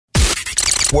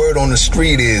Word on the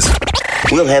street is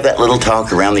we'll have that little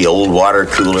talk around the old water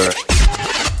cooler.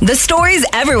 The stories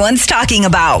everyone's talking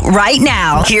about right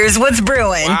now. Here's what's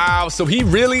brewing. Wow, so he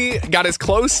really got as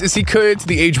close as he could to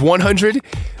the age 100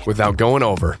 without going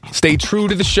over. Stay true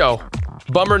to the show.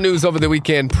 Bummer news over the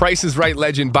weekend. Price is Right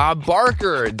legend Bob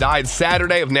Barker died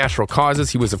Saturday of natural causes.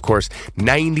 He was, of course,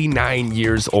 99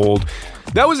 years old.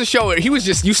 That was a show. He was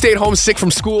just, you stayed home sick from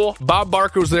school. Bob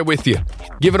Barker was there with you,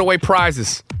 giving away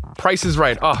prizes. Price is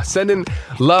Right. Sending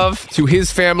love to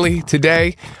his family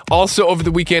today. Also over the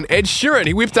weekend, Ed Sheeran,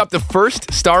 he whipped up the first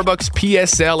Starbucks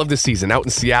PSL of the season out in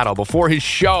Seattle. Before his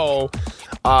show,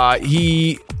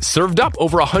 he served up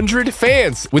over 100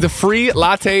 fans with a free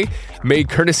latte made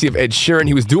courtesy of Ed Sheeran.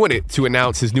 He was doing it to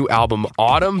announce his new album,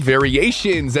 Autumn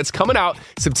Variations, that's coming out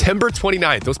September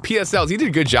 29th. Those PSLs, he did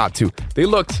a good job too. They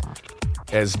looked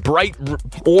as bright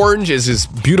orange as his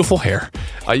beautiful hair.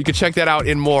 You can check that out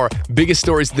and more. Biggest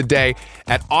stories of the day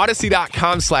at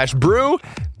Odyssey.com/brew.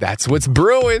 That's what's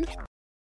brewing.